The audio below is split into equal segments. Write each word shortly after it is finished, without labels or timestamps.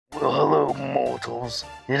Well, hello, mortals.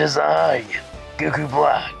 It is I, Goku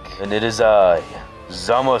Black. And it is I,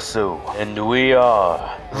 Zamasu. And we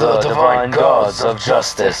are the Divine Gods of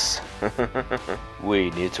Justice. We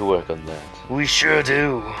need to work on that. We sure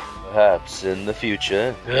do. Perhaps in the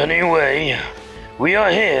future. Anyway, we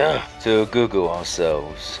are here. To Goku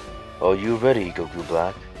ourselves. Are you ready, Goku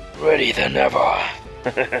Black? Ready than ever.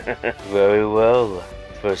 Very well.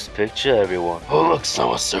 First picture, everyone. Oh, look,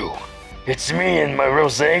 Zamasu. It's me in my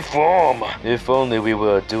rosé form. If only we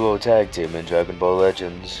were a duo tag team in Dragon Ball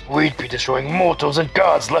Legends. We'd be destroying mortals and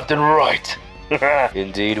gods left and right.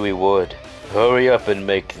 Indeed we would. Hurry up and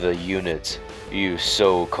make the unit, you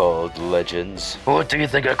so-called legends. What do you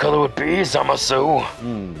think our color would be, Zamasu?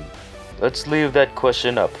 Let's leave that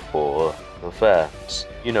question up for the fans.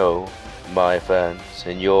 You know, my fans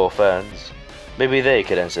and your fans. Maybe they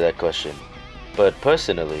could answer that question. But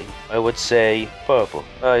personally, I would say purple.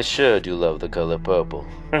 I sure do love the color purple.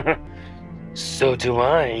 So do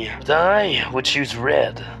I. But I would choose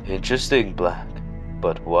red. Interesting, Black.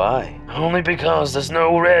 But why? Only because there's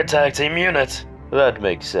no red tag team unit. That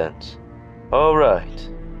makes sense. Alright,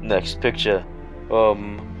 next picture.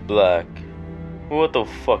 Black. What the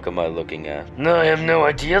fuck am I looking at? No, I have no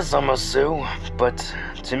idea, Zamasu. But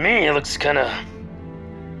to me, it looks kinda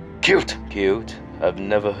cute. Cute? I've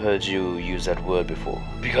never heard you use that word before.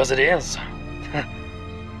 Because it is.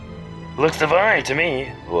 Looks divine to me.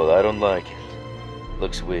 Well, I don't like it.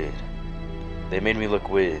 Looks weird. They made me look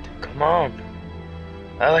weird. Come on.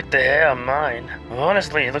 I like the hair on mine.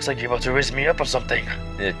 Honestly, it looks like you're about to raise me up or something.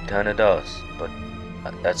 It kinda does, but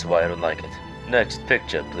that's why I don't like it. Next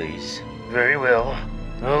picture, please. Very well.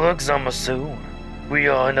 Oh, look, Zamasu. We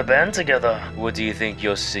are in a band together. What do you think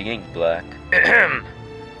you're singing, Black? Ahem.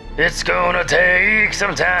 It's gonna take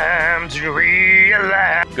some time to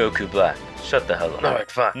realize. Goku Black, shut the hell up.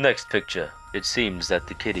 Alright, fine. Next picture. It seems that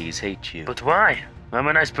the kiddies hate you. But why? I'm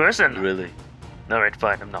a nice person. Really? Alright,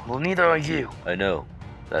 fine, I'm not. Well, neither are you. I know.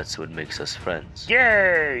 That's what makes us friends.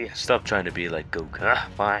 Yay! Stop trying to be like Goku.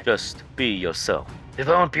 Fine. Just be yourself. If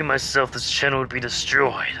I won't be myself, this channel would be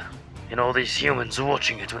destroyed. And all these humans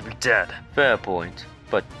watching it would be dead. Fair point.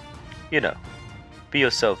 But, you know, be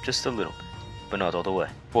yourself just a little bit. But not all the way.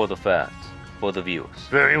 For the fans. For the viewers.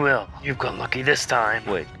 Very well. You've got lucky this time.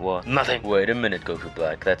 Wait, what? Nothing. Wait a minute, Goku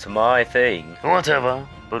Black. That's my thing. Whatever.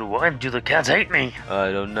 But why do the cats hate me? I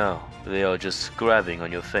don't know. They are just grabbing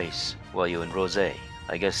on your face while you're in rosé.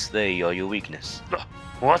 I guess they are your weakness.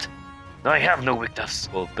 What? I have no weakness.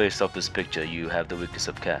 Well, based off this picture, you have the weakness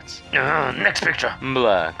of cats. Next picture.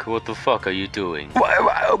 Black, what the fuck are you doing?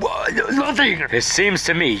 Nothing. It seems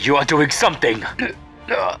to me you are doing something.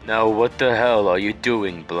 Now what the hell are you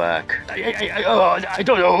doing, Black? I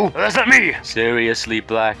don't know. That's not me. Seriously,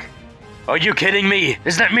 Black? Are you kidding me?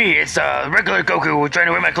 It's not me. It's regular Goku trying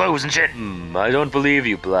to wear my clothes and shit. I don't believe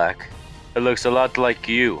you, Black. It looks a lot like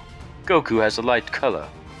you. Goku has a light color.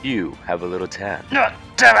 You have a little tan.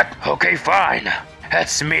 Damn it. Okay, fine.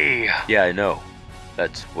 That's me. Yeah, I know.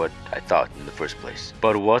 That's what I thought in the first place.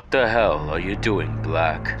 But what the hell are you doing,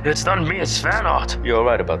 Black? It's not me, it's fan art. You're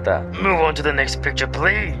right about that. Move on to the next picture,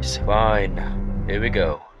 please. Fine. Here we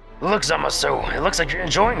go. Look, Zamasu, it looks like you're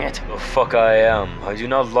enjoying it. The fuck I am. I do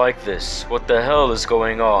not like this. What the hell is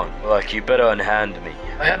going on? Like, you better unhand me.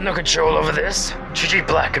 I have no control over this. Chi-Chi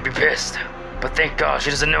Black could be pissed. But thank God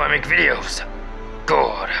she doesn't know I make videos.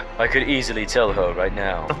 God. I could easily tell her right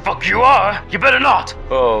now. The fuck you are? You better not.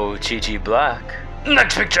 Oh, Chi-Chi Black.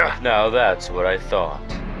 Next picture. Now that's what I thought.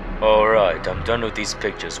 Alright, I'm done with these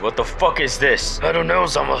pictures. What the fuck is this? I don't know,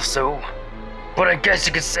 Zamasu. But I guess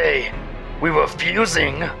you could say we were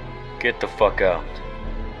fusing. Get the fuck out.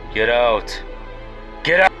 Get out.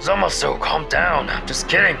 Get out. Zamasu, calm down. I'm just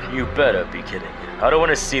kidding. You better be kidding. I don't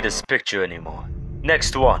want to see this picture anymore.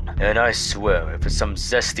 Next one. And I swear, if it's some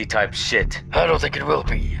zesty type shit. I don't think it will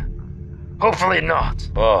be. Hopefully not.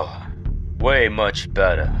 Oh. Way much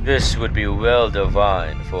better. This would be well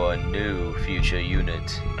divine for a new future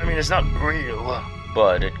unit. I mean, it's not real.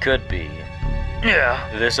 But it could be. Yeah.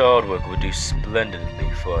 This artwork would do splendidly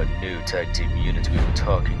for a new tag team unit we were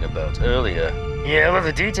talking about earlier. Yeah, I love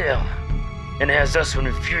the detail. And it has us when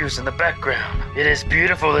we fuse in the background. It is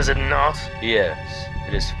beautiful, is it not? Yes,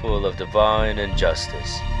 it is full of divine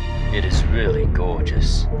injustice. It is really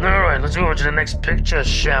gorgeous. Alright, let's move on to the next picture,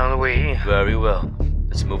 shall we? Very well.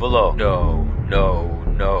 Let's move along. No, no,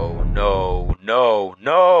 no, no, no,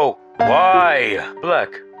 no! Why? Black,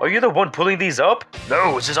 are you the one pulling these up?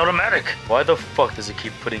 No, it's just automatic. Why the fuck does it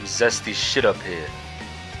keep putting zesty shit up here?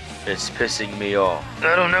 It's pissing me off.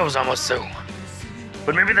 I don't know, Zamasu.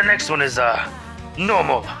 But maybe the next one is,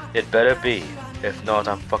 normal. It better be. If not,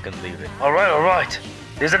 I'm fucking leaving. Alright.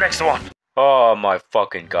 Here's the next one. Oh my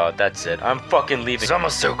fucking god, that's it. I'm fucking leaving.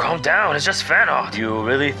 Zamasu, calm down. It's just fan art. You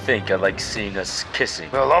really think I like seeing us kissing?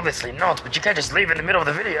 Well, obviously not, but you can't just leave in the middle of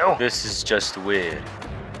the video. This is just weird.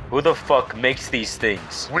 Who the fuck makes these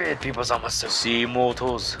things? Weird people, Zamasu. See,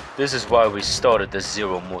 mortals? This is why we started the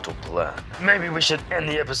Zero Mortal plan. Maybe we should end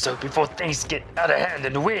the episode before things get out of hand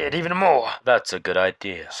and weird even more. That's a good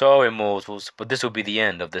idea. Sorry, mortals, but this will be the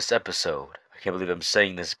end of this episode. I can't believe I'm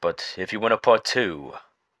saying this, but if you want a part 2,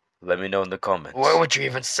 let me know in the comments. Why would you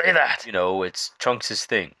even say that? You know, it's Trunks'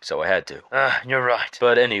 thing, so I had to. You're right.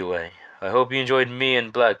 But anyway, I hope you enjoyed me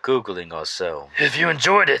and Black Googling ourselves. If you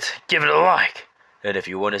enjoyed it, give it a like. And if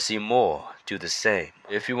you want to see more, do the same.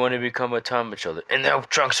 If you want to become a time patrol and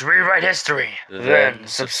help Trunks rewrite history, then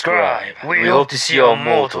subscribe. We hope to see our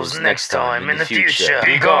mortals next time in the future.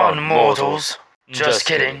 Be gone, mortals. Just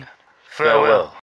kidding. Farewell.